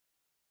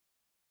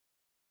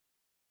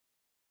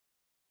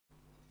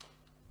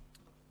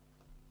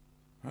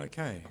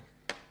Okay.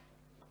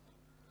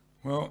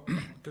 Well,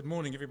 good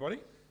morning, everybody.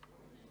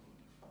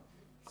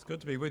 It's good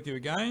to be with you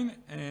again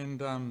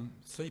and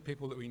see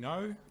people that we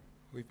know.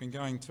 We've been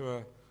going to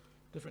a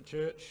different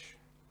church,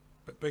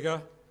 a bit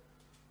bigger,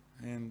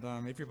 and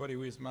everybody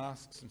wears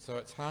masks, and so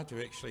it's hard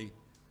to actually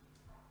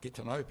get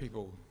to know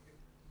people.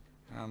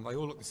 They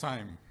all look the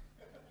same.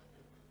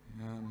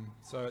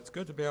 So it's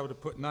good to be able to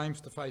put names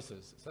to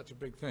faces. It's such a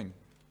big thing.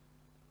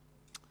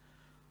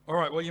 All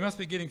right, well, you must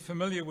be getting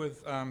familiar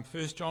with 1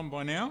 John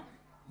by now.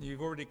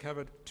 You've already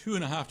covered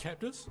 2.5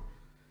 chapters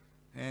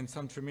and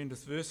some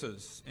tremendous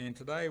verses. And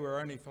today we're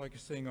only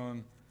focusing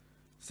on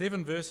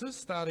 7 verses,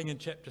 starting in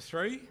chapter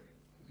 3,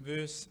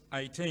 verse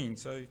 18.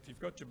 So if you've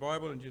got your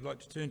Bible and you'd like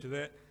to turn to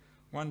that,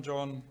 1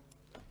 John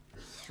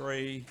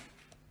 3,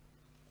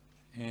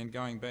 and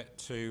going back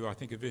to, I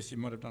think, a verse you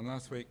might have done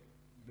last week,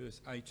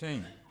 verse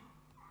 18.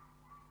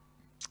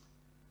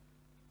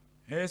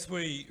 As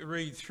we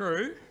read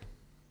through,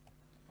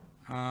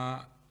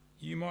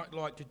 you might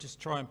like to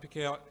just try and pick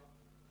out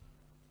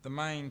the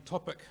main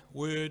topic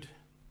word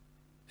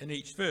in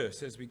each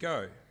verse as we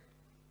go.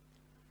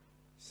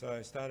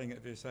 So starting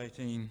at verse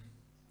 18,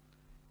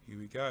 here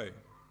we go.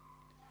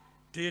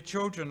 Dear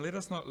children, let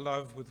us not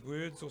love with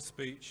words or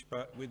speech,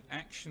 but with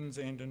actions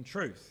and in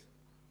truth.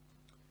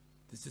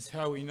 This is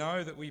how we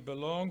know that we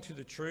belong to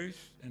the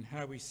truth and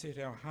how we set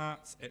our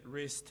hearts at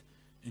rest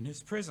in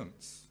his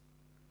presence.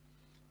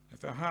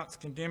 If our hearts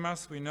condemn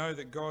us, we know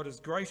that God is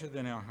greater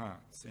than our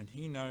hearts, and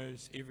he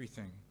knows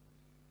everything.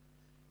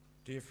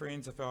 Dear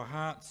friends, if our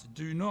hearts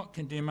do not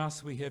condemn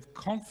us, we have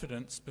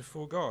confidence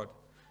before God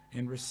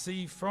and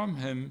receive from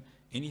him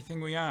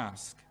anything we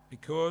ask,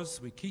 because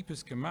we keep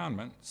his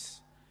commandments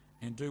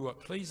and do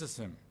what pleases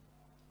him.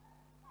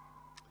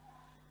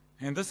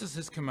 And this is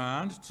his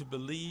command, to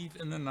believe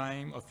in the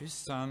name of his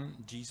Son,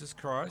 Jesus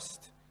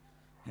Christ,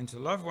 and to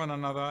love one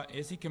another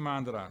as he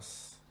commanded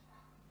us.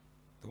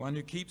 The one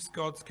who keeps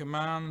God's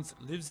commands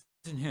lives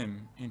in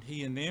him, and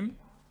he in them.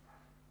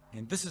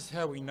 And this is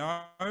how we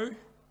know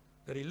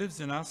that he lives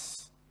in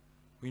us.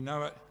 We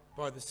know it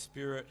by the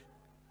Spirit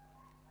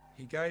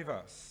he gave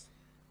us.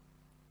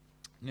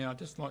 Now, I'd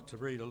just like to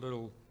read a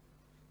little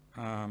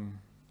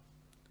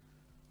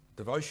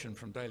devotion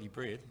from Daily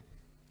Bread.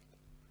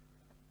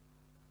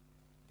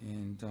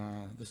 And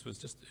this was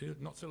just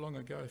not so long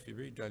ago, if you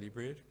read Daily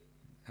Bread.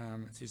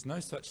 It says,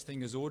 no such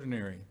thing as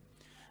ordinary.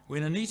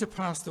 When Anita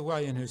passed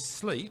away in her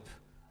sleep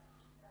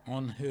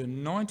on her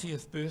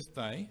 90th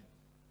birthday,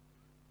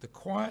 the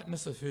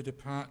quietness of her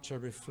departure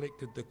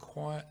reflected the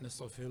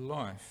quietness of her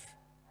life.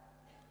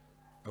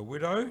 A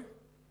widow,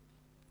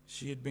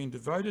 she had been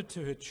devoted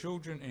to her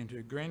children and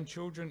her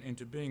grandchildren and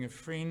to being a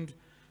friend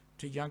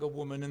to younger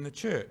women in the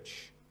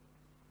church.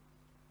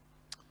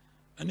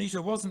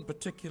 Anita wasn't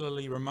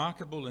particularly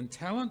remarkable in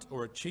talent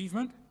or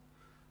achievement,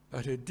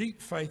 but her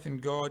deep faith in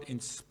God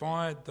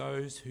inspired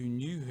those who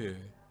knew her.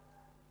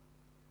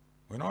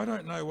 When I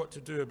don't know what to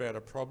do about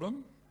a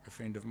problem, a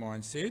friend of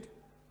mine said,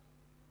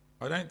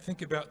 I don't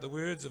think about the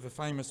words of a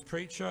famous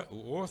preacher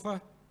or author.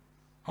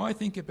 I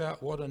think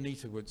about what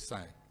Anita would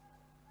say.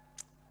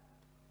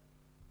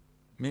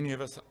 Many of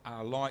us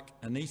are like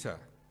Anita,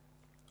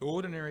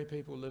 ordinary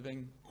people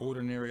living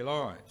ordinary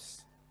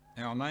lives.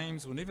 Our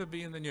names will never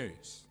be in the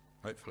news,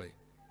 hopefully,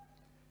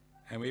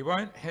 and we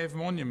won't have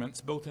monuments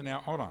built in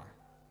our honour.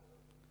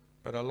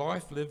 But a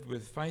life lived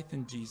with faith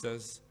in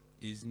Jesus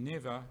is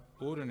never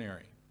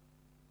ordinary.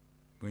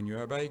 When you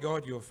obey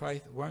God, your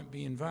faith won't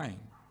be in vain.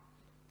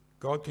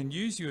 God can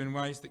use you in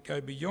ways that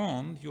go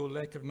beyond your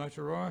lack of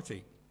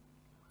notoriety.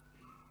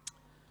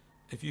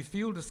 If you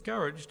feel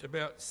discouraged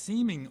about the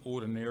seeming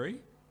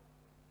ordinary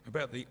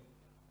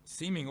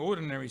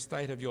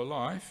state of your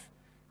life,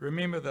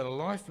 remember that a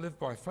life lived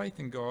by faith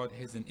in God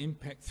has an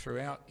impact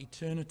throughout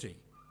eternity.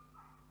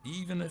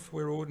 Even if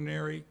we're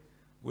ordinary,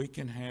 we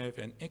can have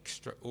an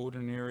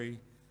extraordinary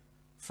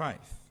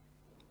faith.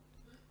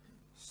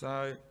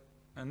 So,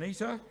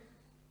 Anita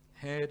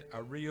had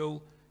a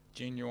real,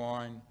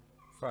 genuine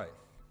faith.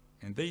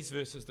 And these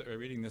verses that we're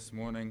reading this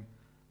morning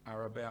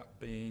are about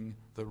being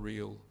the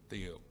real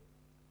deal.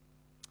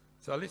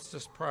 So let's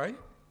just pray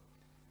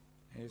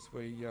as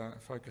we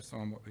focus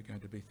on what we're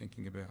going to be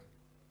thinking about.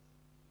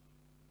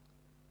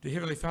 Dear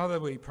Heavenly Father,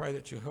 we pray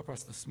that you'll help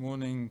us this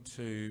morning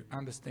to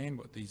understand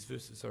what these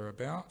verses are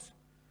about.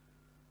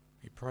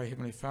 We pray,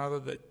 Heavenly Father,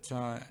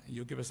 that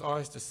you'll give us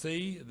eyes to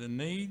see the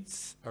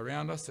needs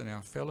around us in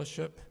our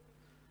fellowship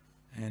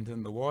and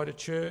in the wider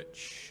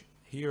church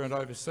here and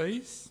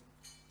overseas.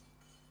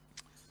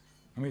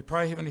 And we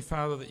pray, Heavenly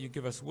Father, that you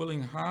give us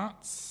willing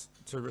hearts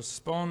to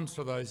respond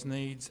to those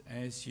needs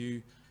as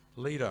you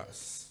lead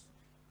us.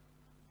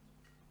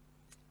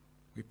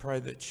 We pray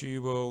that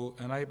you will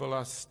enable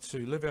us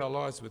to live our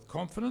lives with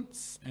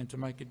confidence and to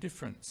make a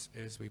difference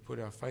as we put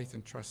our faith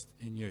and trust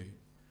in you.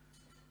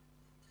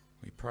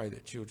 We pray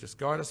that you'll just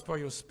guide us by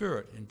your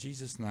Spirit. In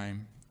Jesus'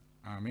 name,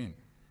 amen.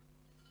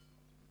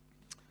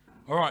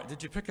 All right,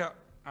 did you pick up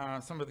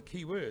some of the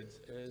key words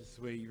as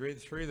we read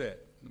through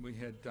that? We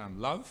had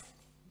love,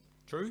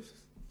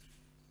 truth,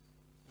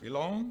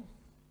 belong,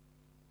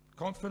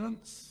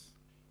 confidence,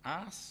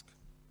 ask,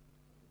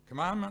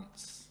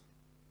 commandments,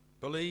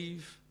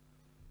 believe,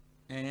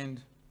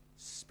 and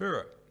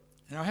spirit.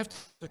 And I have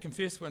to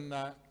confess, when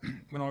I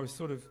was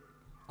sort of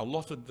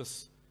allotted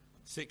this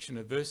section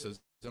of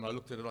verses and I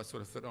looked at it, I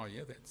sort of thought, oh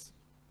yeah, that's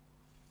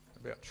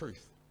about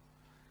truth.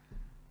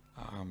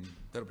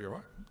 That'll be all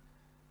right.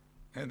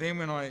 And then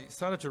when I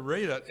started to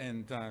read it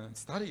and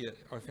study it,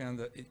 I found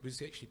that it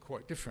was actually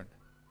quite different.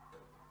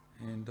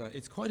 And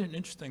it's quite an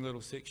interesting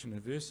little section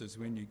of verses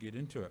when you get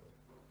into it.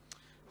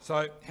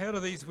 So how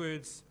do these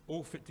words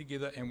all fit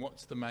together, and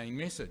what's the main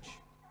message?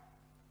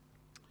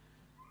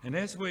 And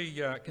as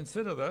we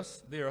consider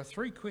this, there are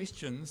three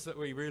questions that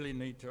we really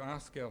need to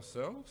ask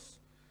ourselves,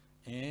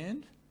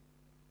 and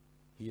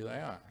here they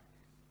are.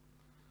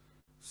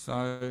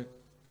 So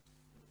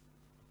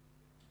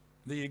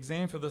the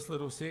exam for this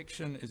little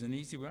section is an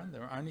easy one.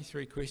 There are only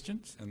three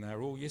questions, and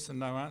they're all yes and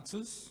no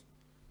answers.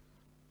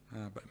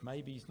 But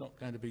maybe it's not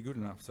going to be good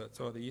enough, so it's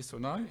either yes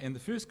or no. And the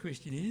first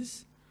question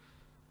is,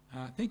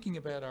 thinking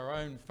about our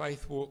own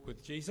faith walk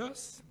with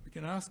Jesus, we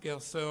can ask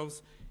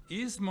ourselves,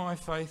 is my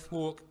faith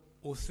walk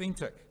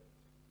authentic?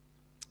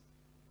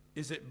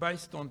 Is it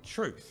based on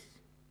truth,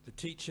 the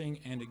teaching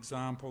and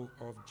example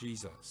of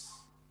Jesus?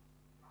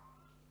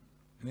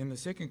 And then the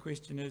second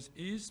question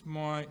is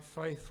my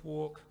faith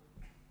walk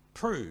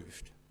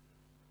proved?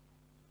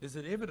 Is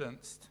it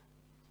evidenced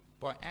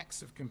by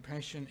acts of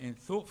compassion and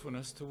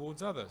thoughtfulness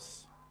towards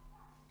others?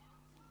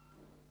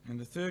 And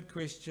the third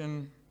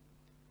question,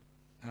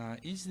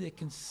 is there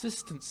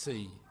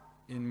consistency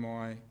in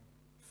my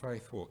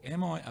faith walk?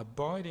 Am I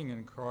abiding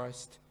in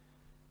Christ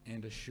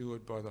and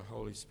assured by the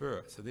Holy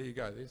Spirit? So there you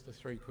go, there's the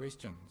three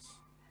questions.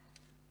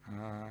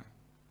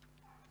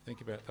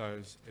 Think about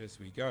those as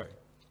we go.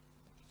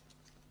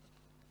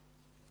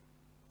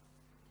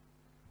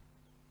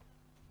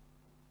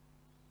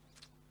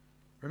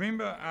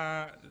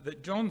 Remember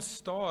that John's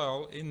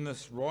style in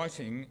this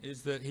writing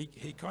is that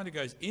he kind of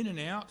goes in and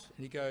out,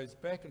 and he goes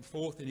back and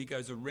forth, and he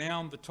goes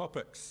around the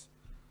topics.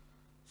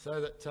 So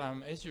that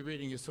as you're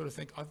reading, you sort of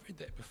think, I've read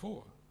that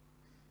before.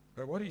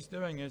 But what he's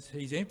doing is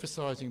he's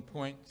emphasising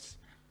points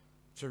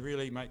to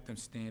really make them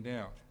stand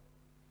out.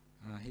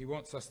 He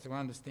wants us to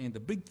understand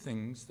the big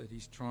things that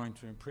he's trying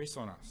to impress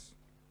on us.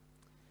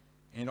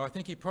 And I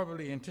think he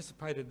probably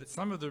anticipated that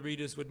some of the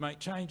readers would make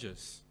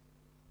changes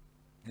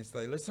as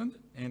they listened,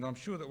 and I'm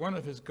sure that one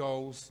of his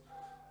goals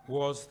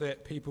was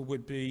that people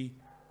would be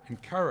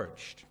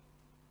encouraged.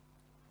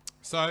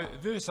 So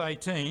verse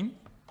 18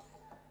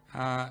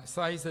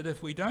 says that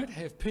if we don't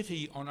have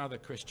pity on other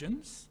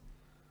Christians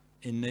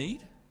in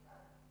need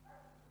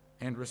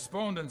and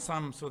respond in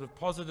some sort of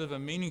positive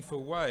and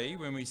meaningful way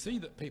when we see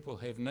that people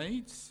have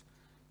needs,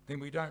 then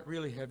we don't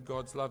really have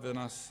God's love in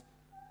us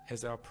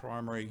as our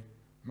primary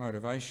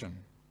motivation.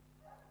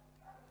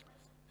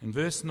 In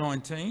verse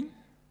 19,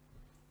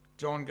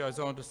 John goes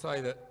on to say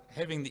that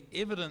having the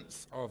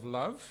evidence of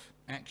love,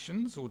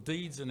 actions or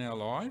deeds in our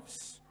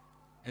lives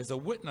as a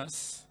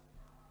witness,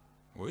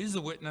 or is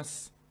a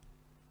witness,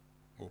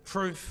 or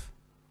proof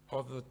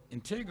of the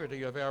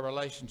integrity of our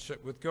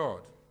relationship with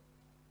God.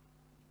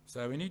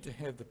 So we need to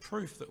have the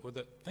proof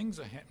that things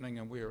are happening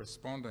and we're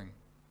responding,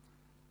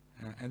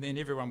 and then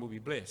everyone will be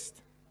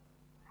blessed.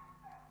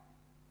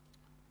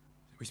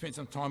 We spent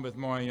some time with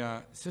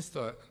my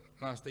sister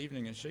last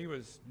evening, and she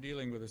was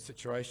dealing with a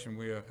situation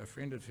where a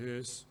friend of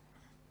hers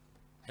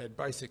had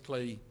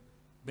basically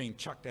been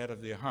chucked out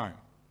of their home.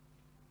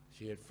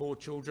 She had 4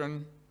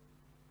 children,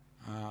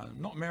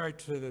 not married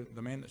to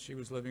the man that she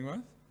was living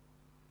with,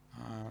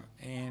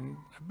 and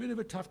a bit of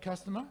a tough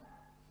customer,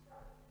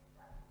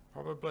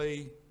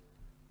 probably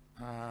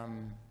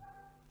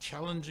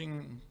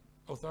challenging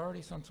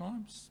authority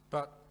sometimes,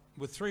 but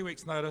with 3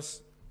 weeks'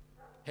 notice,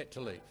 had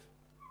to leave.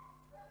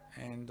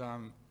 And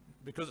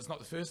because it's not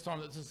the first time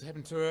that this has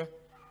happened to her,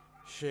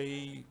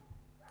 she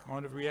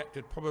kind of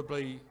reacted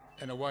probably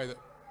in a way that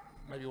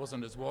maybe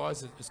wasn't as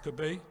wise as could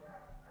be.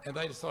 And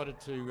they decided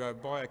to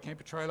buy a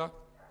camper trailer,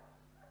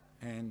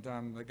 and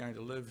they're going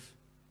to live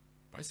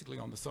basically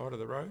on the side of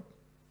the road,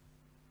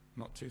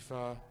 not too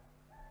far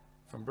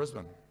from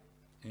Brisbane.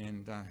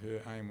 And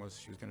her aim was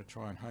she was going to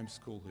try and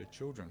homeschool her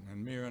children.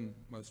 And Miriam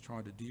was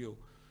trying to deal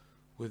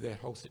with that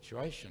whole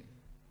situation.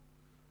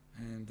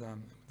 And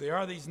there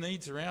are these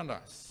needs around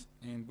us,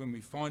 and when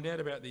we find out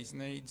about these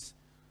needs,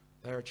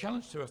 they're a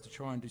challenge to us to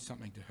try and do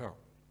something to help.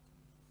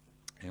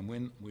 And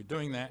when we're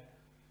doing that,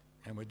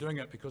 and we're doing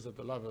it because of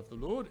the love of the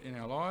Lord in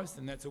our lives,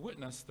 then that's a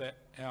witness that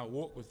our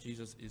walk with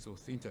Jesus is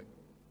authentic.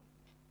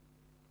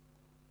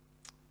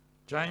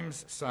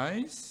 James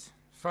says,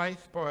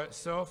 faith by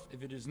itself,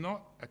 if it is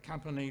not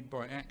accompanied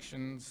by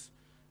actions,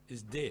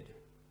 is dead.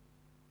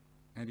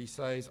 And he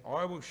says,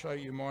 I will show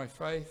you my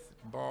faith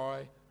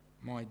by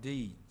my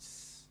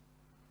deeds.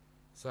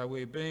 So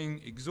we're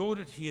being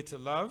exhorted here to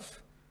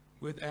love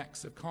with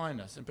acts of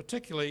kindness, and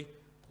particularly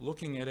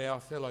looking at our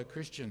fellow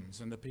Christians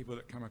and the people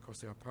that come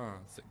across our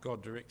paths, that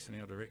God directs in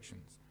our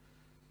directions.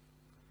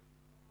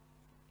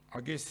 I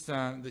guess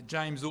that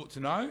James ought to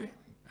know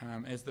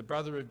as the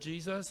brother of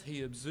Jesus,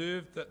 he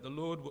observed that the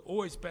Lord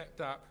always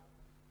backed up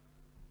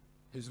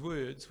his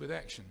words with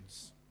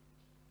actions.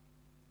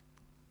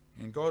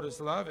 And God is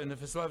love, and if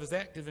his love is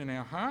active in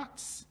our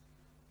hearts,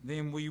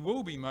 then we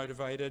will be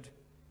motivated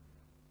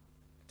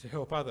to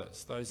help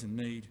others, those in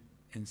need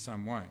in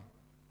some way.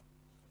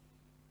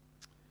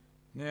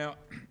 Now,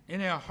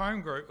 in our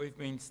home group, we've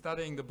been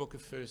studying the book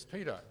of 1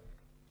 Peter.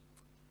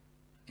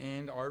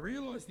 And I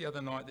realised the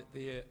other night that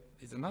there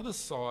is another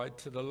side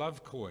to the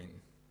love coin.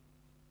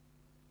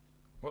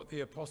 What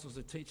the apostles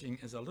are teaching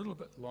is a little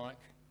bit like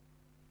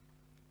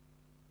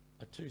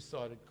a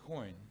two-sided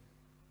coin.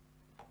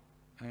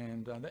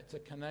 And that's a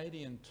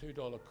Canadian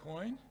 $2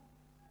 coin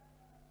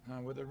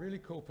with a really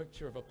cool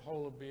picture of a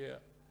polar bear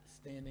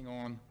standing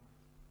on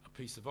a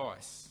piece of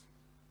ice.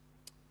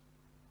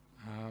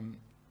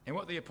 And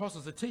what the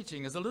apostles are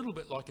teaching is a little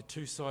bit like a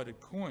two-sided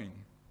coin.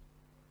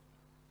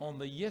 On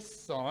the yes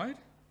side,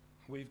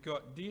 we've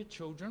got, dear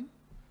children,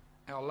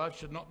 our love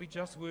should not be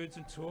just words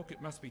and talk,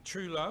 it must be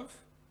true love,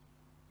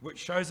 which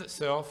shows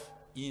itself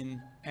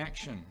in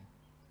action.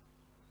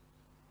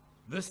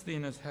 This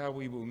then is how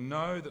we will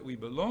know that we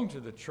belong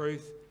to the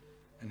truth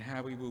and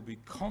how we will be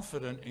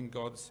confident in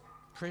God's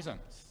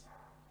presence.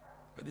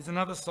 But there's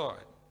another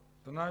side,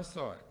 the no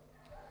side.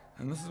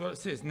 And this is what it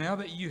says. Now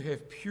that you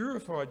have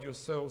purified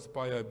yourselves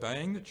by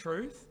obeying the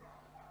truth,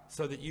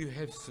 so that you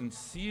have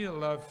sincere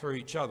love for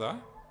each other,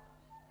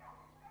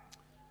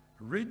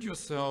 rid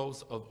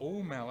yourselves of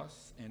all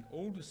malice and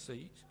all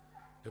deceit,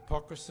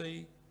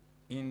 hypocrisy,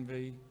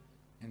 envy,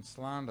 and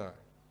slander.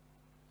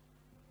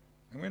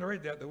 And when I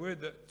read that, the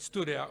word that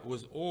stood out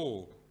was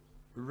all.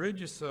 Rid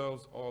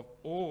yourselves of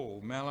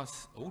all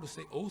malice, all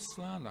deceit, all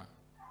slander.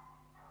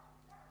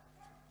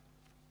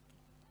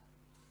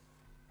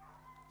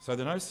 So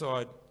the no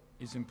side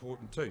is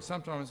important too.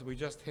 Sometimes we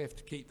just have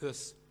to keep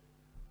this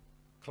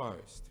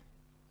closed.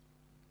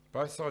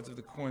 Both sides of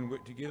the coin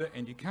work together,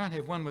 and you can't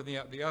have one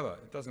without the other.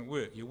 It doesn't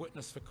work. Your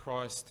witness for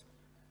Christ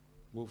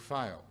will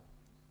fail.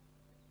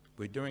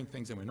 We're doing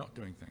things and we're not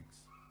doing things.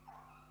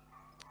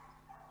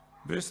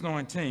 Verse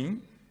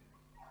 19,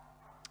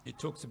 it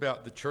talks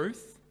about the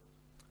truth,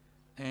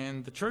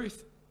 and the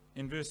truth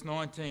in verse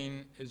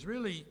 19 is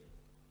really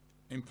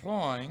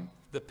implying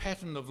the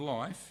pattern of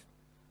life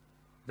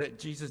that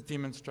Jesus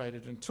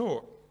demonstrated and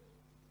taught.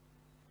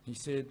 He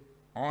said,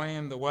 I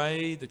am the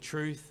way, the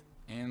truth,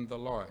 and the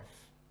life.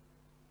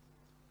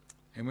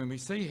 And when we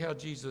see how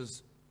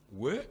Jesus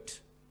worked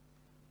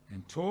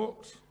and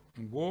talked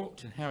and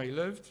walked and how he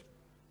lived,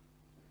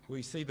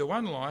 we see the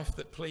one life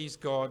that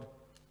pleased God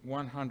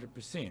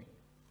 100%.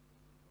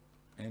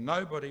 And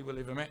nobody will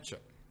ever match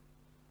it.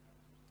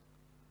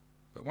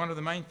 But one of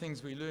the main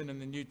things we learn in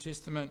the New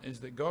Testament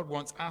is that God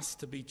wants us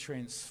to be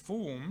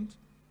transformed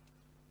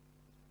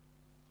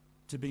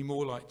to be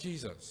more like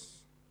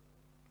Jesus.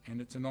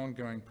 And it's an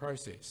ongoing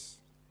process.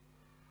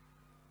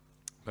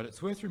 But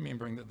it's worth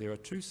remembering that there are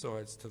two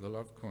sides to the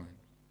love coin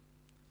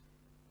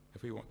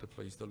if we want to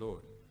please the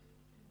Lord.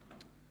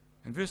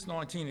 In verse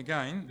 19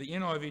 again, the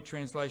NIV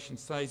translation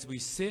says we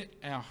set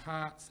our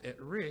hearts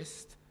at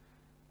rest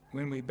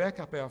when we back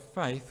up our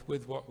faith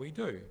with what we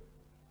do.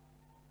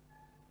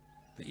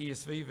 The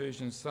ESV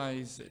version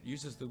says it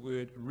uses the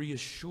word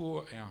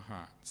reassure our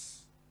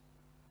hearts.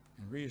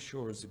 And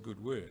reassure is a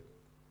good word.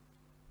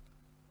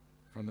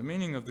 From the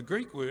meaning of the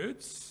Greek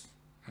words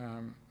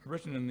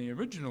written in the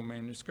original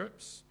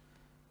manuscripts,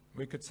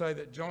 we could say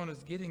that John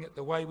is getting at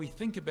the way we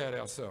think about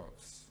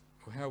ourselves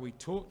or how we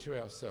talk to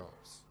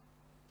ourselves.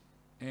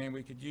 And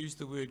we could use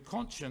the word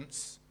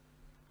conscience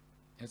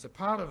as a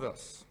part of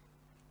this.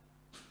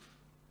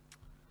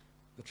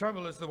 The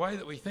trouble is the way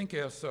that we think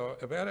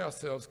about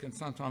ourselves can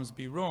sometimes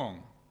be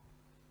wrong.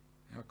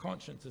 Our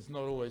conscience is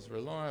not always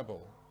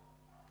reliable.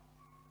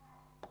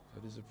 So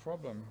there's a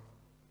problem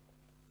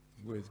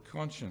with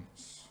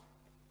conscience.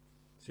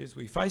 It says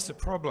we face a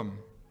problem.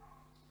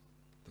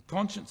 The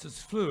conscience is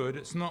fluid,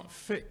 it's not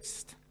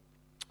fixed.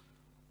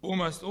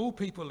 Almost all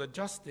people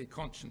adjust their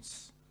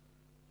conscience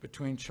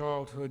between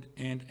childhood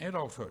and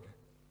adulthood,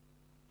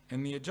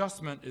 and the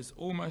adjustment is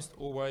almost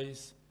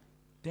always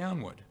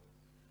downward.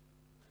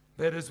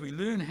 That is, we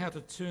learn how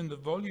to turn the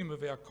volume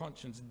of our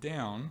conscience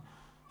down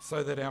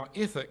so that our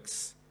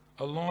ethics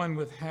align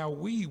with how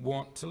we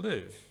want to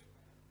live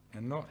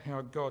and not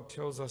how God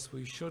tells us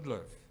we should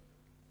live.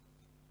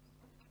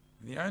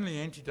 The only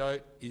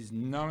antidote is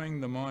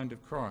knowing the mind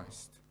of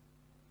Christ.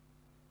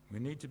 We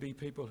need to be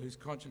people whose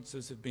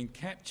consciences have been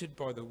captured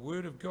by the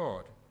Word of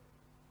God.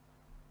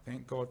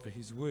 Thank God for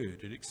his Word.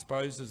 It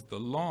exposes the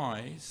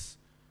lies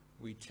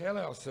we tell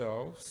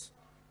ourselves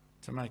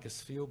to make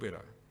us feel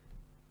better.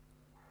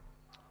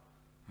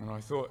 And I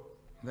thought,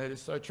 that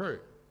is so true.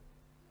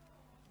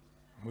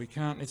 We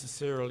can't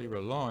necessarily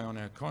rely on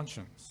our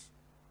conscience.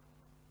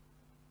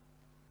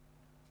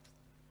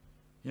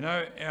 You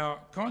know, our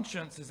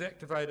conscience is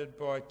activated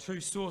by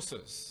two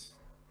sources.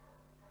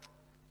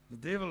 The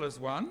devil is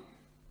one.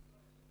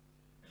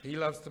 He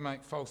loves to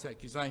make false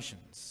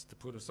accusations to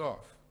put us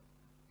off,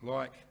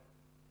 like,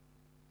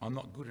 I'm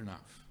not good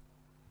enough,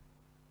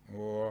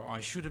 or I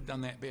should have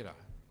done that better.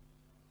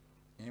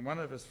 And one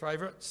of his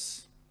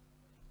favourites,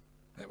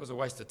 that was a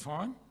waste of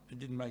time. It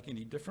didn't make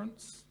any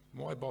difference.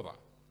 Why bother?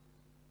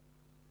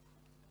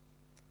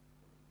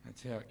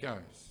 That's how it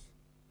goes.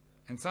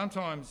 And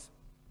sometimes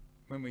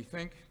when we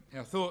think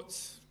our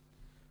thoughts,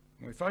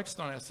 when we're focused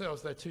on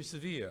ourselves, they're too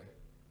severe.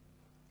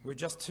 We're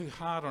just too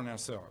hard on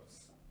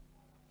ourselves.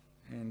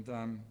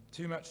 And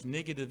too much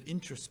negative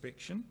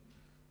introspection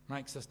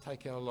makes us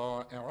take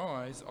our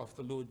eyes off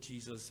the Lord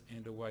Jesus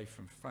and away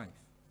from faith.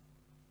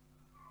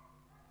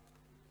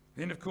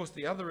 Then, of course,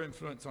 the other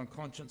influence on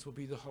conscience will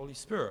be the Holy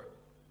Spirit.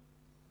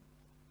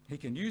 He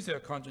can use our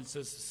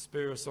consciences to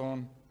spur us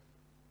on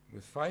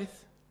with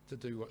faith to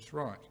do what's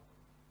right.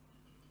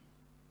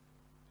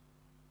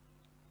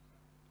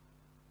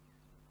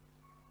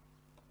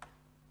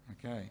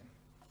 Okay.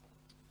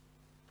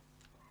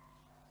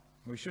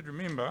 We should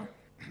remember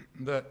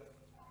that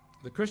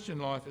the Christian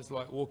life is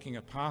like walking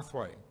a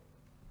pathway.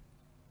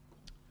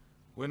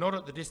 We're not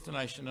at the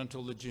destination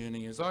until the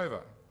journey is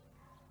over.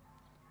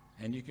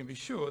 And you can be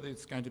sure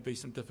there's going to be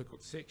some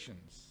difficult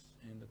sections.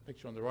 And the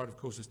picture on the right, of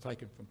course, is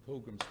taken from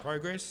Pilgrim's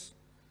Progress.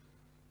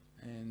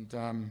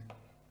 And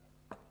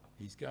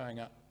he's going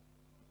up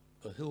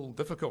the hill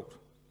difficult.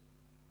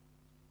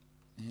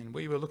 And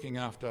we were looking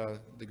after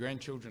the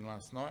grandchildren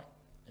last night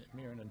at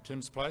Merrin and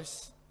Tim's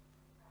place.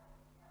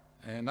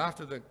 And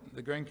after the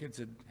grandkids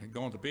had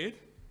gone to bed,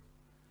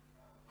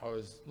 I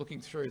was looking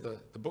through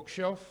the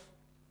bookshelf,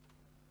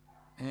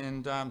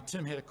 and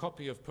Tim had a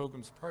copy of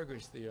Pilgrim's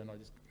Progress there, and I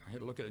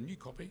had a look at a new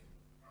copy,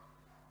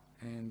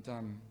 and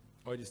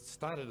I just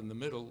started in the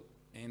middle,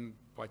 and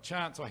by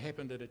chance I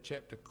happened at a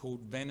chapter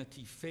called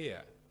Vanity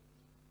Fair.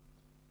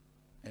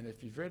 And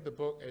if you've read the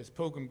book, as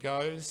Pilgrim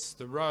goes,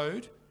 the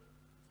road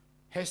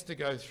has to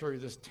go through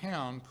this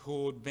town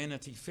called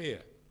Vanity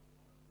Fair.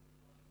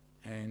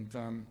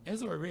 And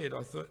as I read,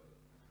 I thought,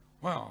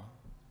 wow,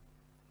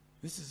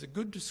 this is a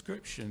good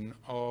description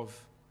of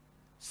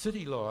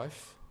city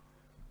life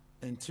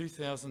in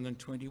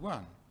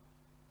 2021.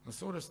 The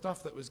sort of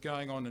stuff that was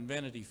going on in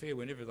Vanity Fair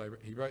whenever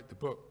he wrote the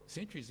book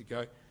centuries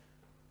ago,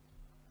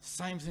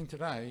 same thing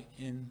today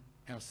in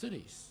our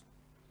cities.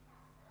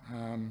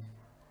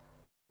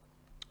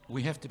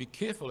 We have to be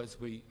careful as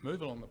we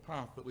move along the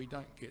path that we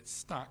don't get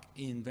stuck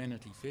in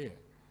Vanity Fair.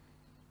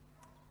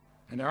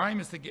 And our aim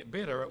is to get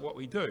better at what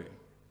we do.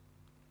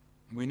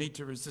 We need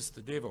to resist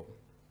the devil.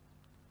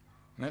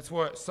 And that's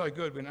why it's so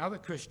good when other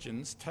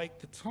Christians take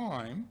the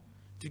time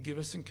to give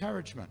us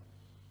encouragement.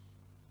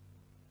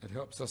 It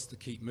helps us to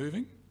keep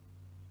moving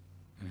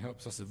and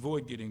helps us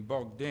avoid getting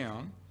bogged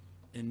down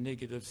in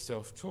negative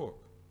self-talk.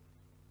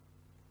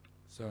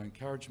 So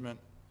encouragement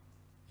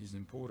is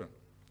important.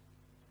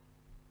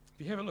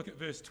 If you have a look at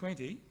verse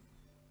 20,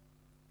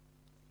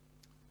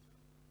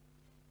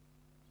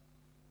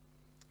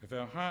 if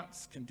our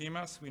hearts condemn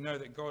us, we know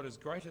that God is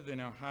greater than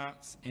our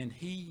hearts and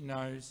he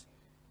knows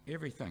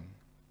everything.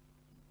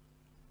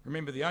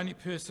 Remember, the only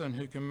person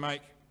who can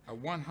make a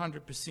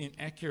 100%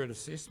 accurate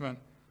assessment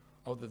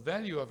of the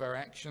value of our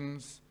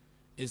actions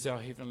is our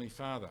Heavenly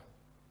Father.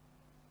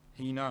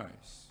 He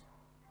knows.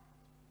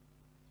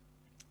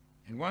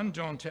 And 1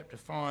 John chapter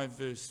 5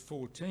 verse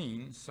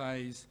 14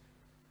 says,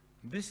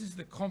 "This is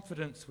the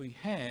confidence we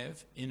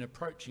have in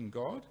approaching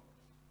God,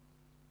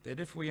 that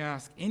if we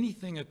ask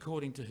anything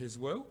according to his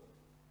will,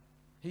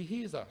 he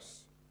hears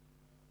us."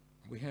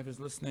 We have his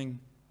listening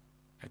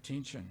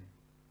attention.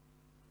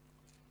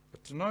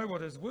 But to know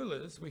what his will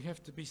is, we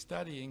have to be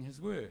studying his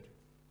word,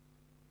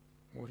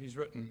 what he's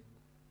written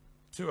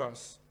to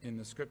us in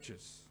the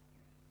scriptures.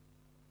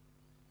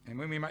 And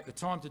when we make the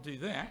time to do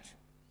that,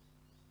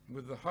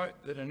 with the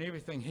hope that in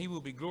everything he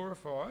will be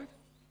glorified,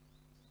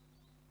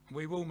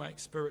 we will make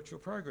spiritual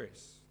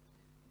progress,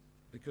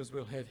 because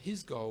we'll have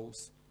his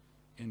goals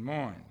in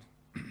mind.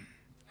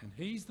 And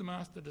he's the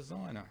master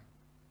designer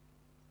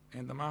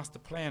and the master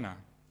planner,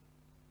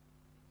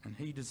 and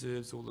he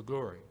deserves all the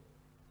glory.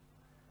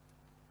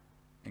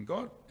 And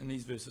God in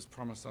these verses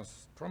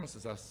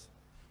promises us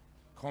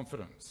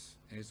confidence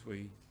as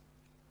we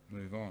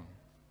move on.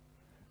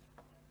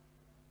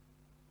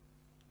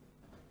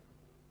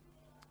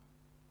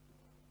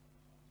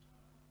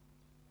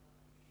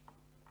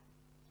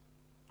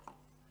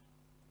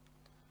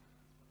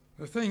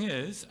 The thing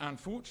is,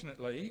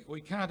 unfortunately,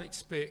 we can't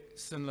expect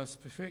sinless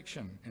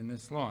perfection in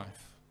this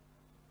life.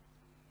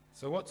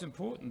 So what's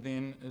important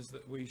then is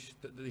that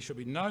there should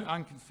be no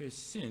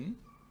unconfessed sin,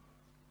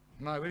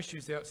 no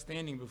issues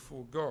outstanding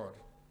before God,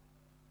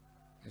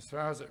 as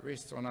far as it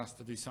rests on us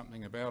to do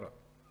something about it.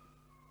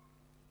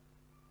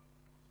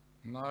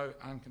 No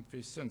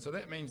unconfessed sin. So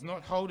that means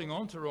not holding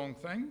on to wrong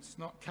things,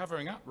 not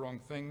covering up wrong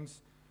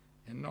things,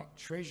 and not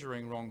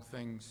treasuring wrong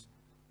things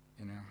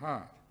in our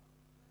heart.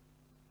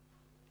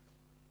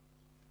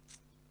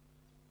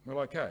 Well,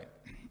 okay,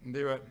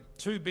 there are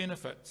two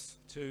benefits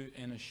to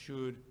an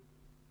assured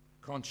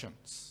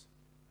conscience.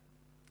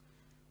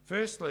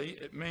 Firstly,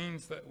 it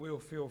means that we'll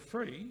feel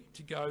free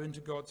to go into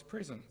God's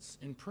presence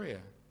in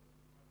prayer,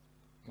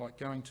 like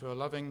going to a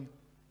loving,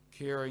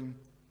 caring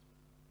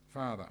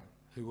Father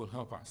who will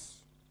help us.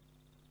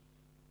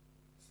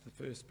 It's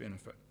the first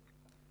benefit.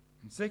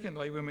 And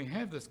secondly, when we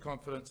have this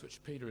confidence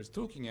which Peter is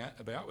talking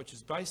about, which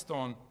is based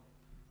on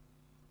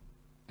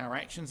our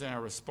actions and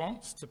our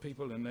response to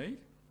people in need,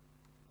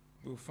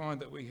 we'll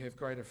find that we have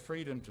greater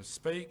freedom to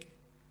speak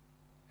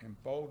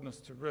and boldness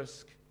to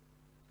risk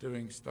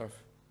doing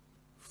stuff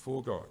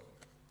for God.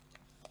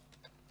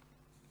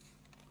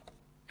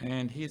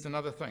 And here's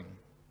another thing.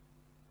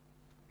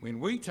 When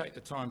we take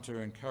the time to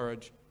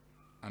encourage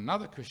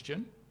another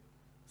Christian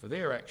for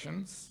their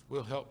actions,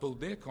 we'll help build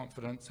their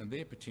confidence and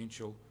their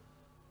potential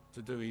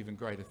to do even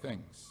greater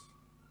things.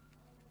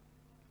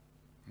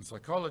 And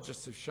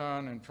psychologists have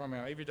shown, and from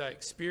our everyday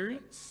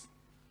experience,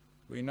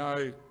 we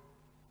know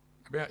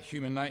about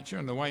human nature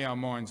and the way our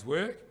minds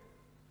work,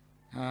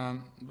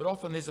 but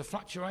often there's a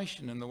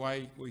fluctuation in the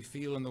way we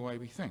feel and the way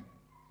we think.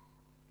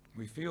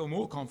 We feel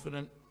more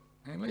confident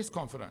and less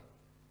confident.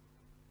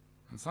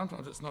 And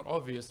sometimes it's not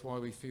obvious why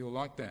we feel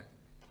like that.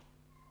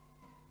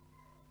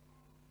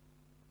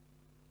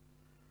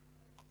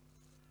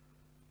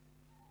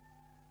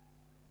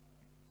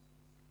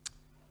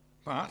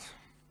 But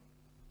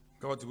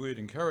God's word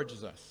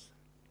encourages us.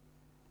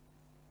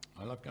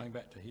 I love going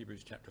back to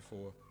Hebrews chapter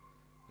 4,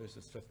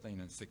 verses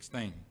 15 and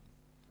 16.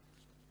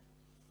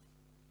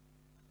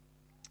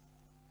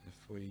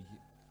 If we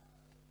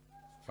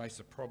face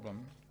a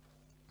problem,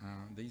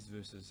 these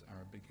verses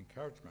are a big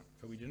encouragement.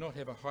 For we do not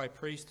have a high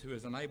priest who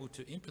is unable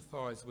to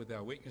empathise with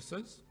our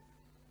weaknesses,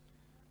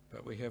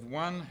 but we have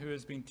one who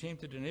has been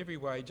tempted in every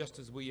way just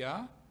as we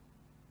are,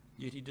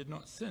 yet he did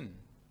not sin.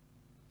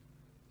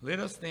 Let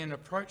us then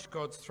approach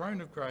God's throne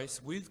of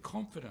grace with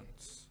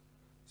confidence,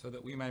 so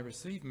that we may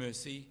receive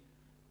mercy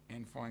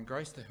and find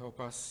grace to help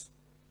us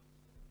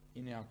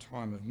in our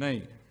time of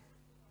need.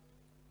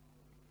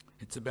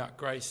 It's about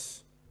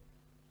grace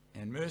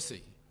and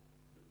mercy.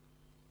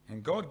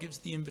 And God gives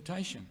the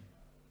invitation.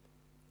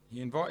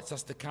 He invites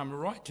us to come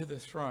right to the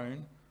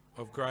throne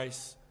of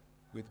grace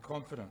with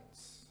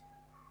confidence.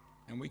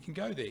 And we can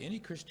go there. Any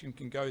Christian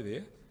can go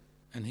there,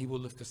 and he will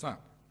lift us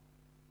up.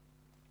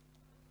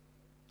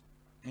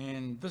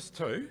 And this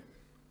too,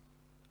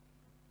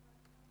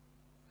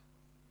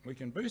 we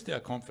can boost our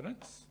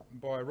confidence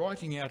by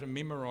writing out and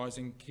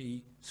memorising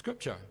key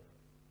scripture.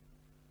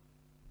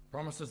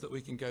 Promises that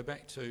we can go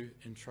back to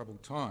in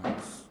troubled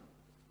times.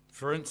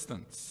 For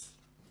instance,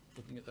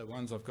 looking at the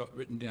ones I've got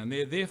written down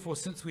there, therefore,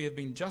 since we have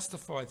been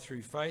justified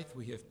through faith,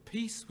 we have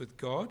peace with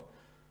God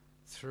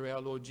through our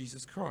Lord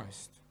Jesus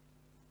Christ,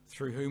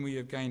 through whom we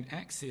have gained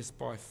access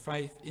by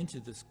faith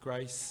into this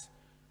grace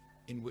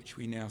in which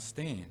we now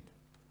stand.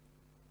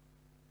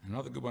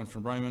 Another good one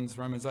from Romans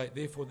 8,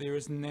 therefore there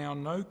is now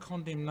no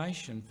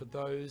condemnation for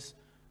those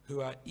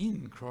who are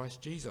in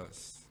Christ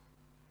Jesus.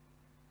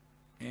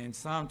 And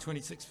Psalm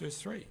 26 verse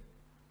 3,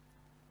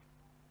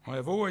 I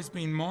have always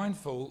been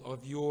mindful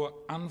of your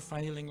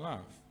unfailing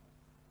love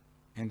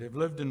and have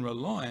lived in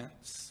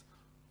reliance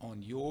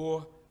on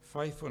your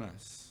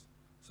faithfulness.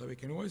 So we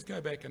can always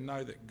go back and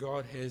know that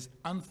God has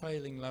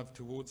unfailing love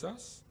towards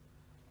us,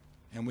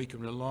 and we can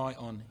rely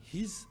on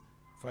his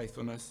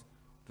faithfulness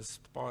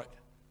despite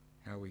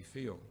how we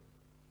feel.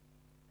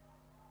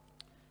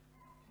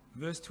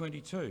 Verse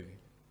 22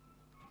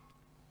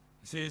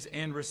 says,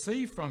 and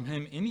receive from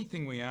him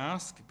anything we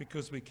ask,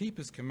 because we keep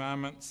his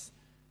commandments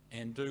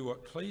and do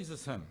what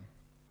pleases him.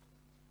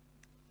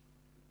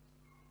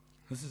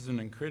 This is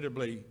an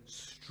incredibly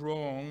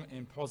strong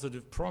and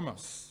positive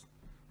promise.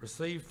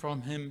 Receive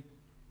from him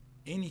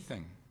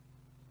anything.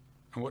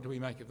 And what do we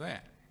make of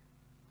that?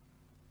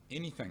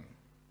 Anything.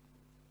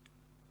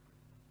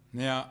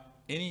 Now,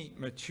 any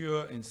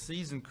mature and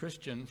seasoned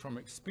Christian from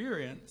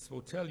experience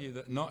will tell you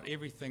that not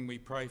everything we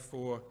pray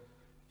for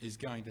is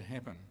going to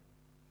happen.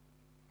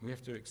 We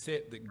have to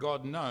accept that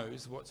God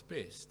knows what's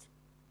best.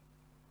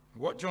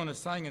 What John is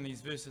saying in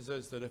these verses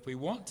is that if we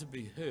want to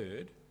be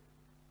heard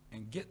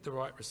and get the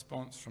right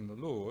response from the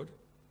Lord,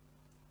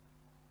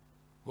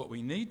 what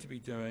we need to be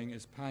doing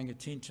is paying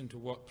attention to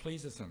what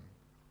pleases him.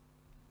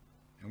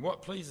 And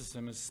what pleases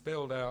him is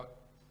spelled out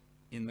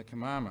in the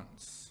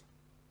commandments,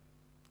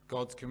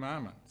 God's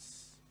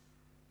commandments.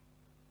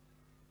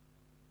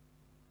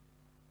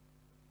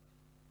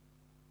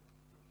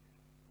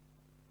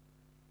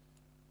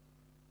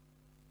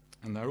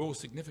 And they're all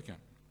significant.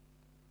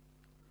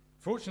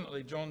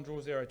 Fortunately, John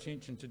draws our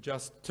attention to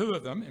just two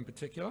of them in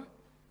particular,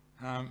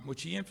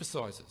 which he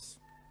emphasises.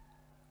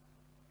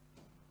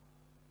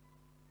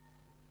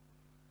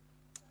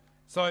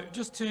 So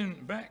just turn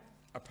back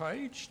a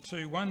page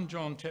to 1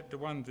 John chapter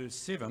 1 verse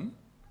 7.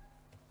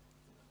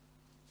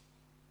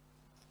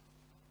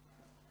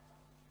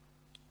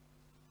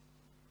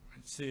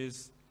 It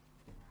says,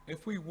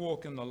 if we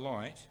walk in the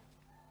light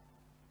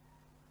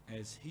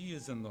as he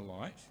is in the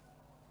light,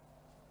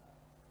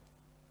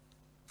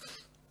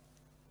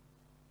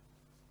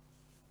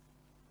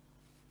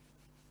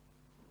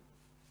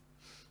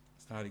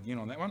 start again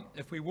on that one.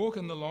 If we walk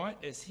in the light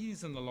as he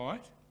is in the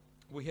light,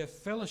 we have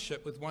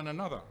fellowship with one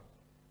another.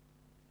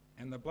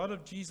 And the blood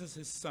of Jesus,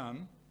 his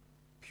Son,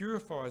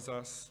 purifies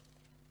us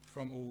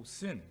from all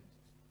sin.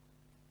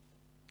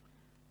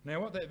 Now,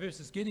 what that verse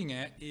is getting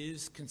at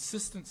is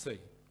consistency.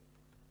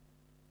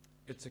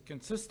 It's a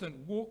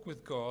consistent walk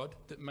with God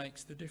that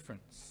makes the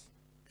difference.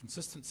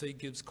 Consistency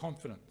gives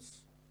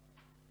confidence.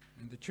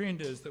 And the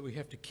trend is that we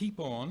have to keep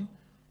on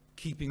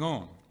keeping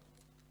on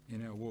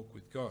in our walk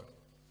with God.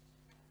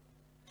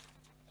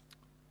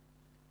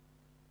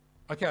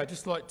 Okay, I'd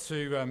just like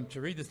to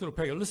read this little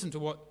paragraph. Listen to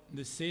what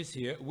this says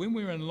here. When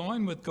we're in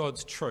line with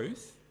God's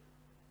truth,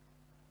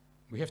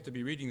 we have to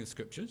be reading the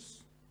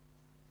scriptures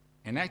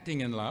and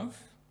acting in love.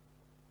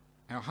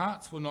 Our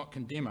hearts will not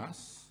condemn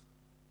us.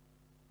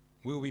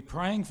 We'll be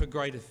praying for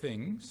greater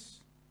things.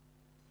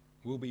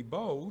 We'll be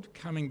bold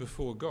coming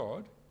before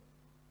God.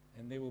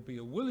 And there will be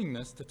a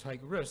willingness to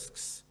take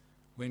risks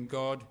when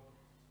God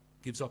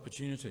gives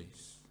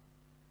opportunities.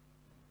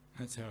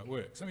 That's how it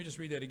works. Let me just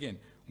read that again.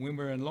 When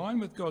we're in line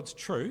with God's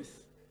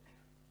truth,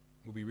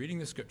 we'll be reading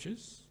the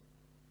scriptures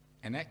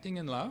and acting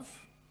in love.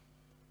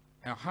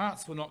 Our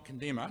hearts will not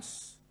condemn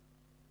us.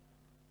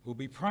 We'll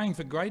be praying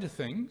for greater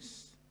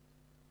things.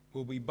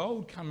 We'll be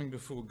bold coming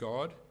before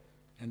God,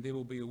 and there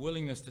will be a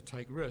willingness to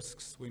take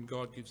risks when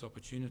God gives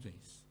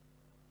opportunities.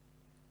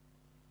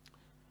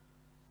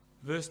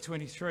 Verse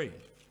 23.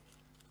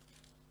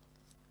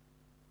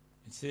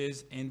 It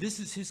says, "And this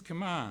is his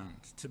command,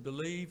 to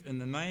believe in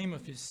the name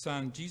of his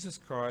Son, Jesus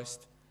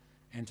Christ,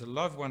 and to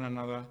love one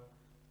another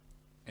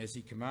as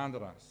he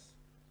commanded us."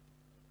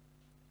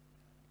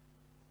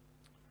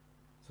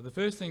 So the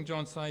first thing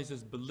John says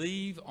is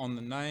believe on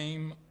the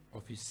name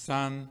of his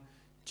Son,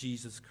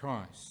 Jesus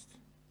Christ.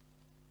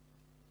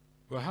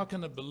 Well, how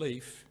can a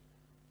belief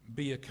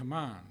be a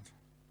command?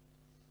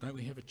 Don't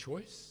we have a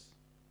choice?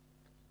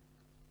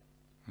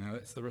 Now,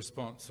 that's the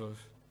response of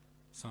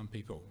some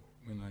people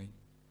when they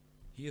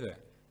hear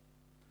that.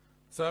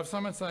 So if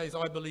someone says,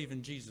 "I believe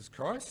in Jesus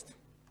Christ,"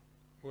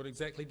 what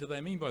exactly do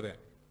they mean by that?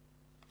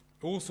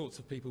 All sorts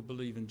of people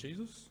believe in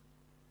Jesus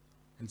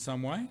in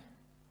some way.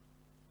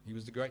 He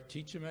was the great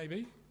teacher,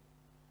 maybe.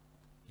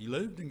 He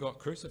lived and got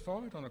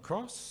crucified on a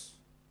cross.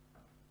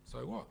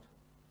 So what?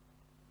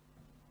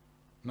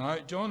 No,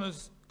 John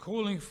is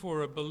calling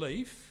for a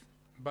belief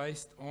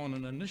based on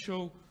an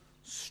initial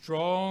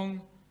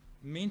strong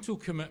mental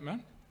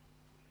commitment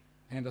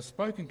and a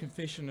spoken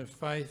confession of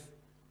faith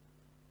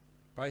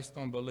based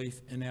on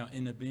belief in our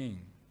inner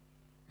being,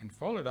 and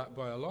followed up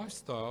by a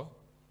lifestyle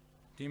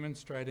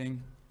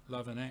demonstrating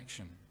love in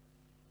action.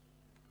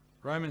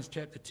 Romans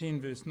chapter 10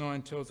 verse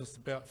 9 tells us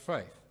about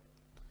faith.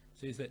 It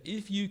says that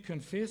if you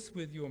confess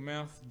with your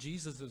mouth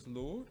Jesus is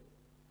Lord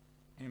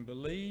and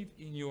believe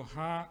in your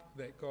heart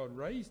that God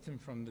raised him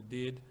from the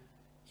dead,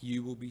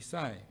 you will be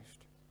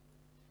saved.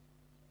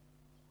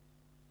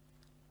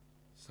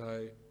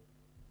 So,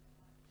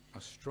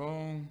 a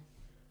strong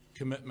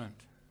commitment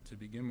to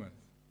begin with.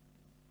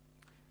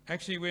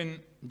 Actually,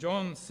 when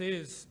John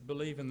says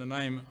believe in the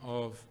name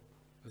of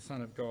the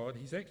Son of God,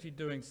 he's actually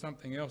doing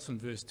something else in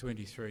verse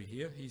 23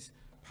 here. He's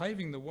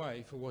paving the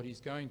way for what he's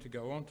going to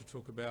go on to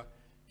talk about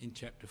in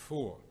chapter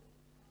 4.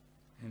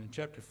 And in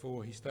chapter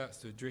 4, he starts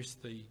to address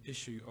the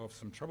issue of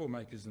some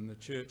troublemakers in the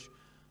church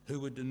who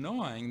were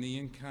denying the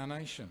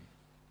incarnation.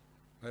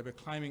 They were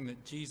claiming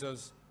that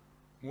Jesus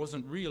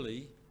wasn't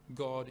really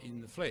God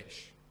in the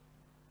flesh.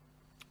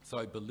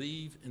 So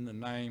believe in the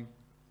name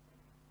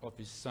of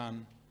his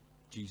Son,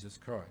 Jesus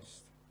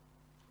Christ.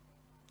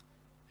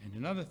 And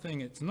another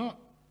thing, it's not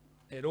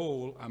at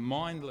all a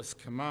mindless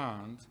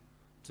command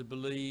to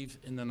believe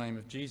in the name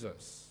of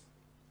Jesus.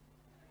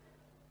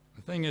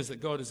 The thing is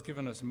that God has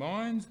given us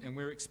minds and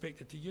we're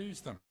expected to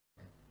use them.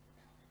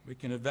 We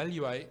can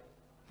evaluate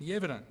the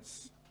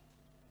evidence.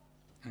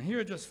 And here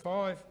are just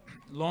 5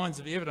 lines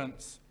of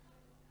evidence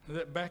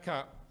that back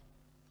up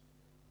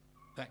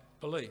that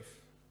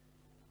belief.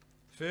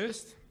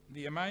 First,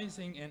 the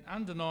amazing and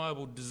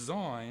undeniable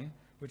design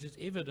which is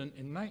evident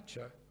in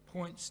nature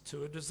points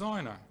to a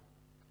designer,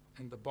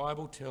 and the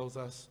Bible tells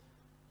us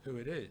who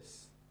it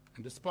is.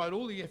 And despite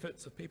all the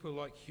efforts of people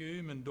like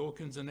Hume and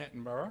Dawkins and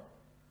Attenborough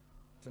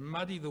to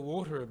muddy the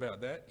water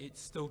about that,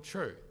 it's still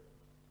true.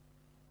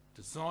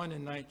 Design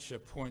in nature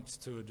points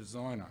to a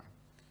designer.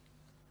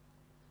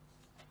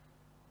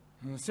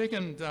 And the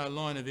second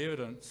line of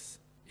evidence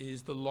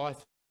is the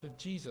life of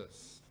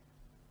Jesus.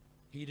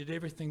 He did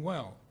everything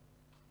well,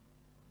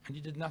 and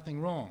he did nothing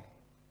wrong.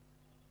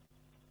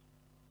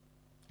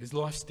 His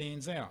life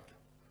stands out.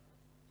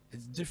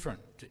 It's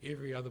different to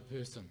every other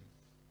person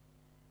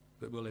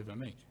that we'll ever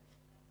meet.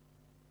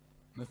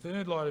 And the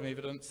third line of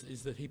evidence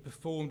is that he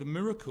performed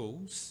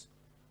miracles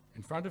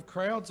in front of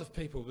crowds of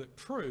people that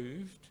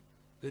proved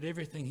that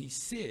everything he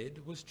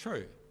said was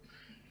true.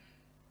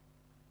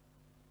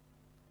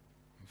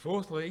 And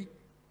fourthly,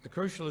 the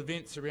crucial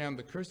events around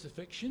the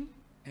crucifixion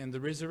and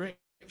the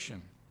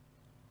resurrection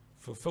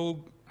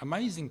fulfilled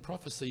amazing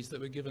prophecies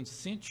that were given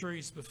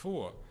centuries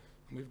before.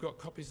 And we've got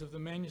copies of the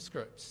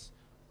manuscripts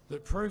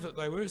that prove that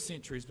they were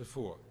centuries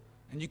before.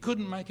 And you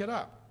couldn't make it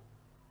up.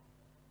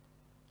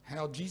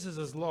 How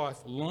Jesus' life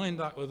lined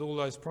up with all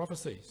those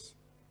prophecies.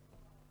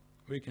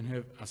 We can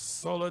have a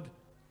solid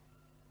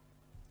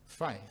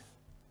faith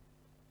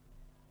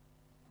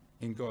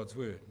in God's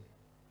word.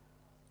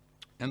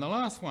 And the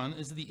last one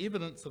is the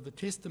evidence of the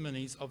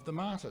testimonies of the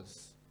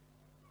martyrs.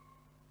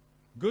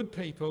 Good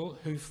people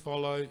who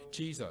follow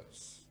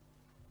Jesus,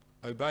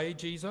 obey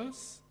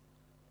Jesus,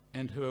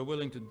 and who are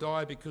willing to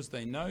die because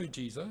they know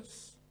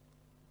Jesus.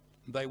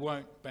 They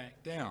won't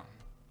back down.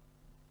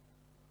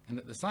 And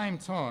at the same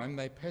time,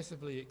 they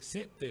passively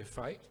accept their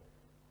fate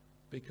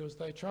because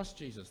they trust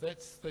Jesus.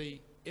 That's the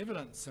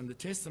evidence and the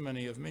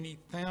testimony of many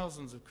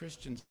thousands of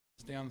Christians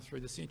down through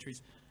the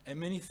centuries, and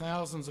many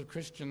thousands of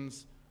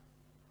Christians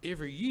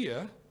every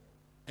year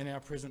in our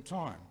present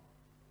time.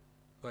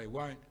 They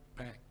won't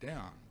back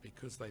down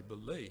because they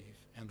believe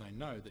and they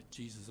know that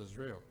Jesus is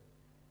real.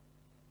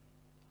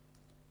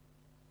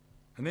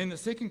 And then the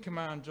second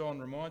command John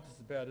reminds us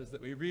about is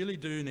that we really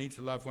do need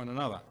to love one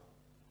another.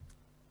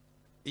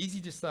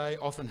 Easy to say,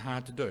 often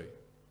hard to do.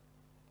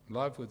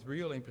 Love with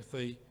real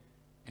empathy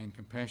and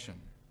compassion.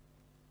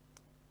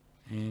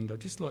 And I'd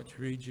just like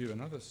to read you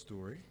another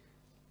story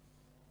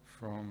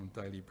from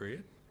Daily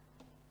Bread.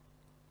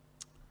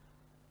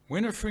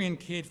 When a friend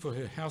cared for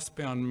her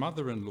housebound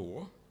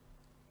mother-in-law,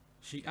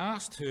 she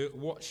asked her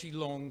what she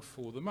longed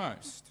for the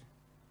most.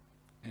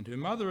 And her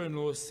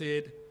mother-in-law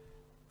said,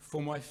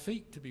 "For my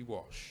feet to be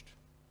washed."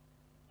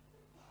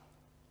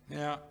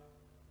 Now,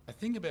 a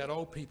thing about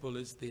old people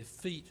is their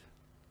feet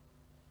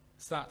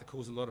start to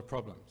cause a lot of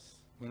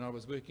problems. When I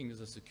was working as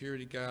a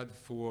security guard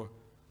for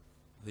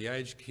the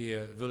aged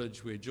care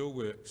village where Jill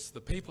works,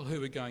 the people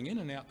who were going in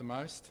and out the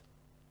most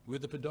were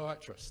the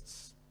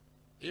podiatrists.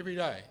 Every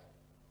day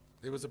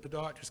there was a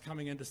podiatrist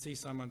coming in to see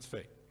someone's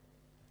feet.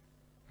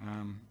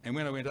 And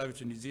when I went over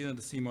to New Zealand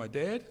to see my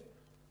dad,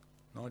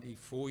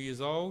 94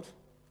 years old,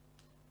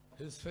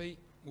 his feet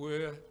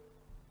were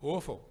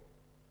awful,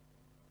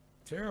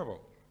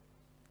 terrible.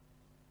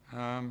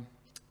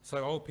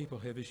 So old people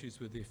have issues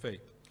with their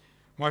feet.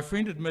 My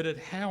friend admitted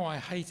how I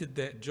hated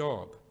that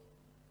job.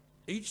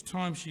 Each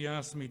time she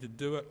asked me to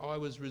do it, I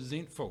was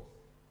resentful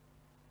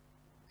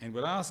and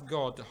would ask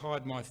God to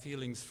hide my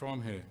feelings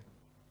from her.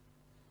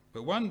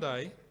 But one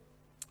day,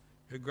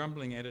 her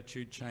grumbling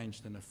attitude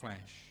changed in a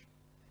flash.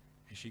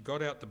 As she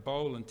got out the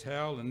bowl and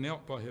towel and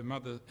knelt by her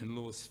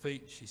mother-in-law's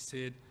feet, she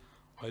said,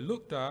 "I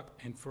looked up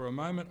and for a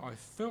moment I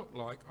felt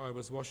like I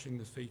was washing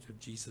the feet of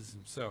Jesus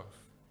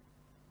himself."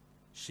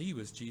 She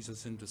was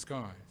Jesus in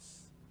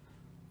disguise.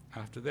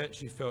 After that,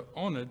 she felt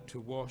honoured to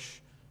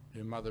wash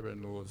her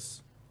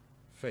mother-in-law's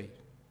feet.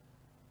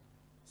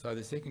 So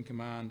the second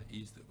command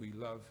is that we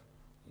love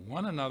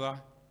one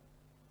another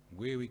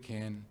where we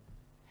can,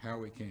 how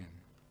we can,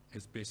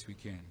 as best we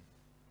can.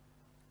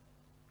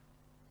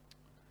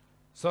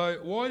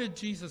 So why did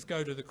Jesus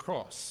go to the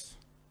cross?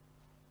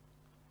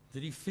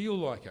 Did he feel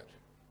like it?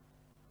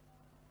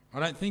 I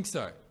don't think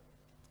so.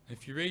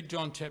 If you read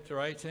John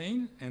chapter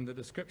 18 and the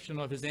description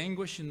of his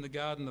anguish in the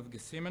Garden of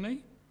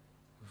Gethsemane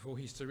before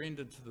he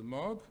surrendered to the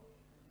mob,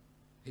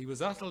 he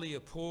was utterly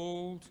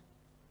appalled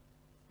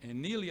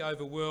and nearly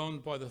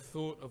overwhelmed by the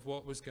thought of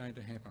what was going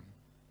to happen,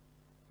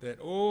 that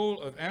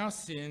all of our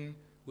sin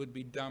would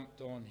be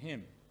dumped on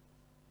him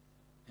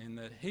and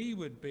that he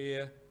would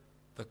bear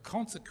the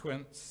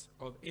consequence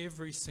of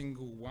every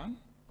single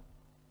one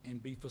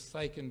and be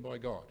forsaken by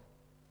God.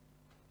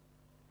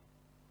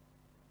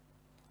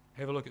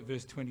 Have a look at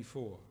verse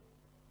 24.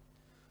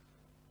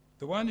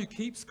 The one who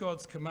keeps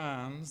God's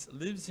commands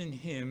lives in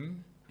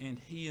him and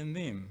he in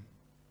them.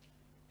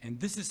 And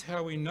this is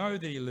how we know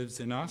that he lives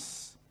in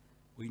us.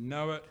 We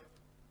know it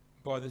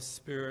by the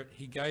Spirit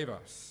he gave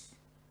us.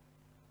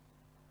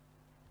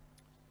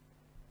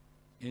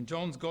 In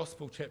John's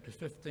Gospel, chapter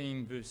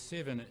 15, verse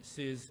 7, it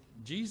says,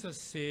 Jesus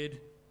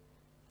said,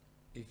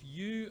 "If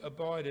you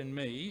abide in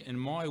me and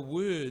my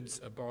words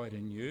abide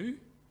in you,"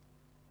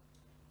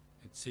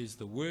 it says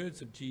the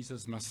words of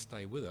Jesus must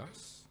stay with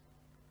us.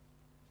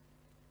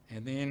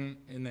 And then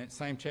in that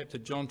same chapter,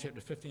 John chapter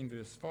 15,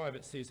 verse 5,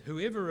 it says,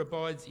 "Whoever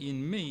abides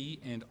in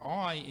me and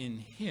I in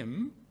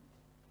him,"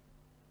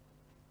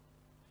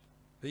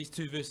 these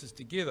two verses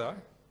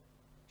together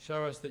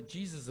show us that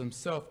Jesus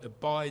himself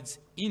abides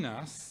in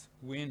us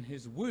when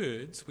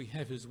we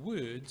have his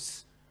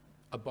words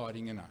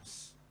abiding in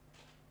us.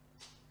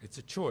 It's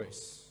a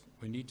choice.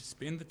 We need to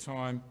spend the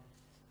time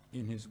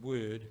in his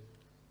word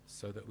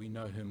so that we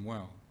know him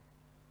well.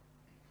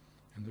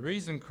 And the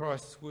reason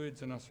Christ's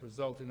words in us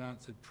result in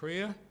answered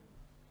prayer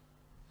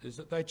is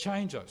that they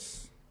change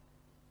us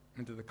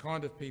into the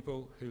kind of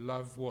people who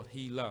love what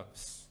he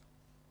loves.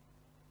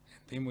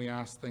 And then we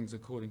ask things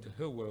according to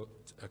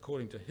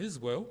his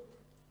will,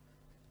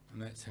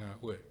 and that's how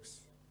it works.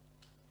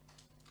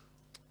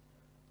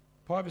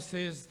 Piper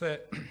says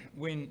that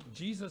when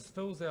Jesus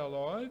fills our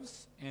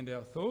lives and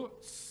our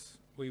thoughts,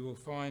 we will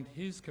find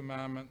his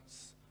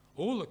commandments,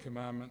 all the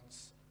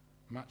commandments,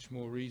 much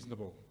more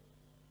reasonable,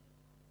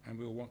 and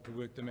we'll want to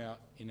work them out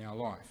in our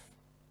life.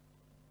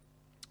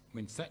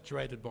 When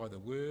saturated by the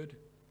word,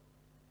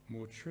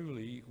 more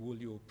truly will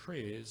your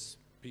prayers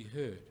be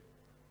heard.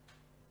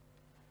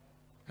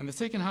 And the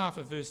second half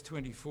of verse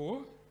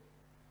 24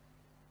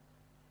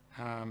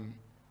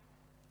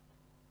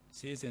 It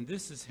says, and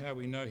this is how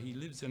we know he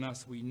lives in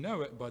us. We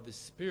know it by the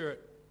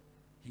Spirit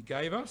he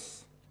gave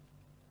us.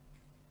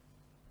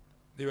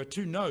 There are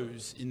two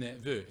no's in that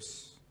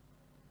verse,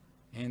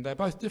 and they're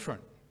both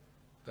different.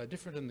 They're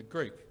different in the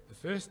Greek. The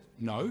first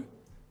no,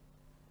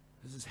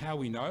 this is how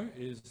we know,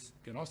 is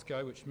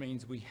gnosko, which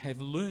means we have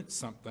learnt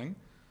something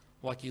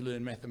like you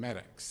learn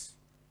mathematics.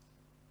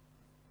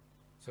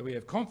 So we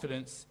have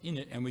confidence in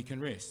it and we can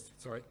rest.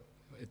 Sorry,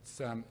 it's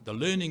the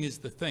learning is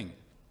the thing.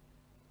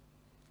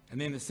 And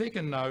then the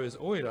second no is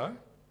oida,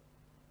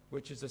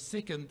 which is a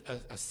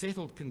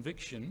settled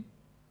conviction,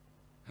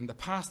 and the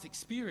past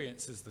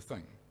experience is the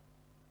thing.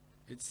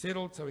 It's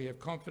settled, so we have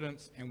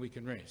confidence and we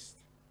can rest.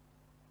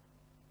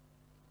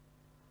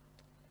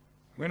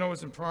 When I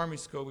was in primary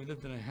school, we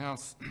lived in a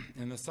house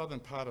in the southern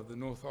part of the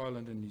North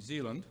Island in New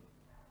Zealand.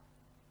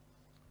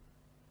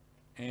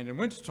 And in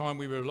winter time,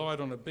 we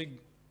relied on a big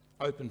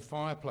open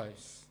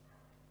fireplace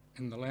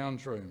in the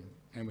lounge room.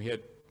 And we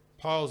had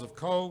piles of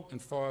coal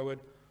and firewood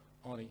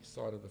on each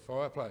side of the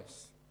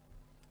fireplace.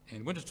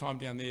 And winter time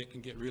down there, it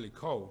can get really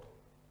cold.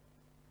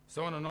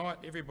 So on a night,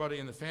 everybody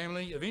in the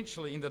family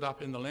eventually ended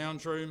up in the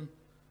lounge room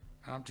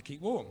to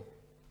keep warm.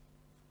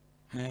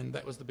 And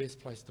that was the best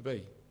place to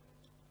be.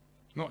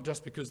 Not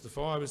just because the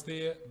fire was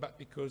there, but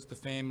because the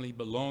family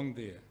belonged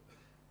there.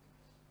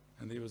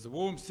 And there was a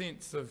warm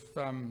sense of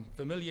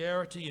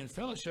familiarity and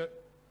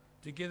fellowship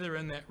together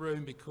in that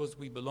room because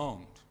we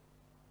belonged.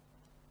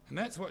 And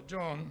that's what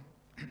John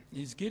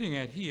is getting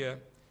at here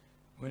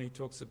when he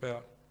talks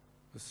about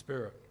the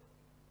Spirit.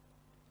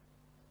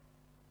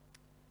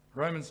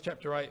 Romans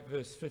chapter 8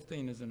 verse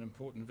 15 is an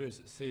important verse.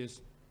 It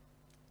says,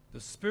 the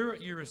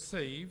Spirit you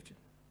received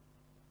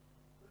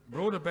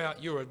brought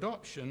about your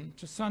adoption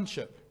to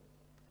sonship,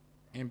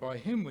 and by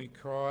him we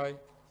cry,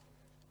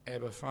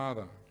 Abba,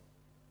 Father.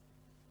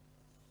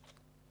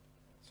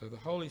 So the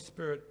Holy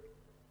Spirit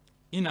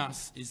in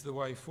us is the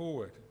way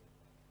forward.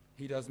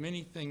 He does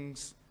many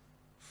things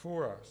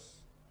for us.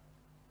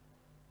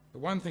 The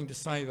one thing to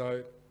say,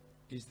 though,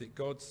 is that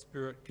God's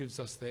Spirit gives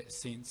us that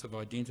sense of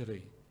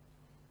identity,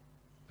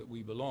 that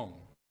we belong.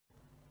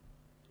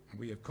 And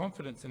we have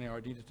confidence in our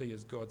identity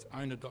as God's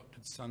own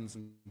adopted sons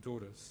and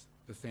daughters,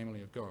 the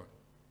family of God.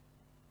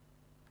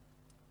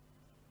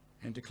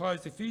 And to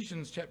close,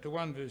 Ephesians chapter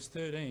 1 verse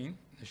 13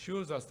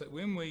 assures us that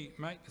when we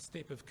make the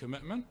step of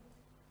commitment,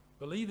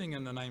 believing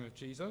in the name of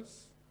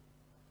Jesus,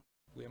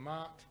 we're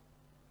marked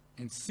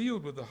and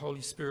sealed with the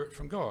Holy Spirit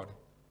from God.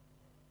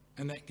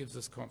 And that gives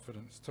us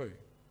confidence too.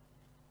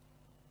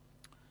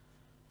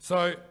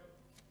 So,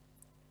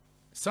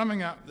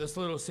 summing up this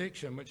little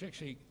section, which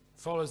actually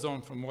follows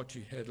on from what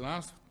you had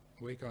last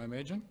week, I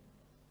imagine,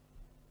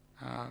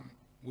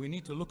 we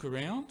need to look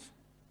around.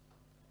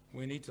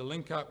 We need to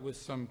link up with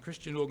some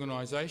Christian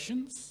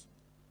organisations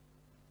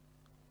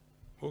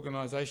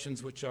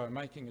which are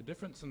making a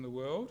difference in the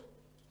world.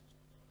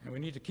 And we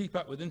need to keep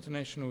up with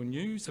international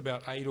news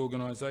about aid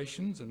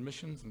organisations and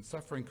missions and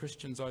suffering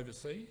Christians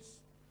overseas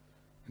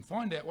and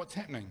find out what's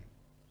happening.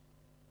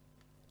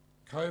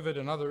 COVID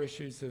and other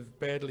issues have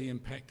badly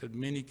impacted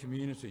many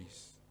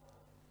communities.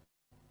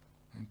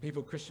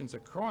 And Christians are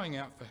crying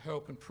out for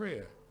help and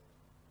prayer.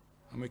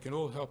 And we can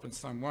all help in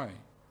some way.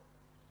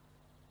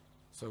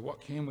 So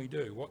what can we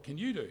do? What can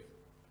you do?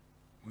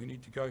 We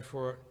need to go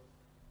for it.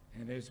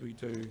 And as we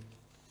do,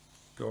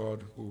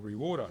 God will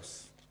reward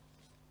us.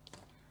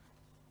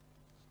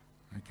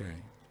 Okay.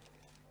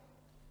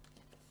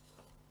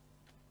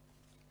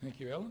 Thank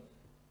you, Alan.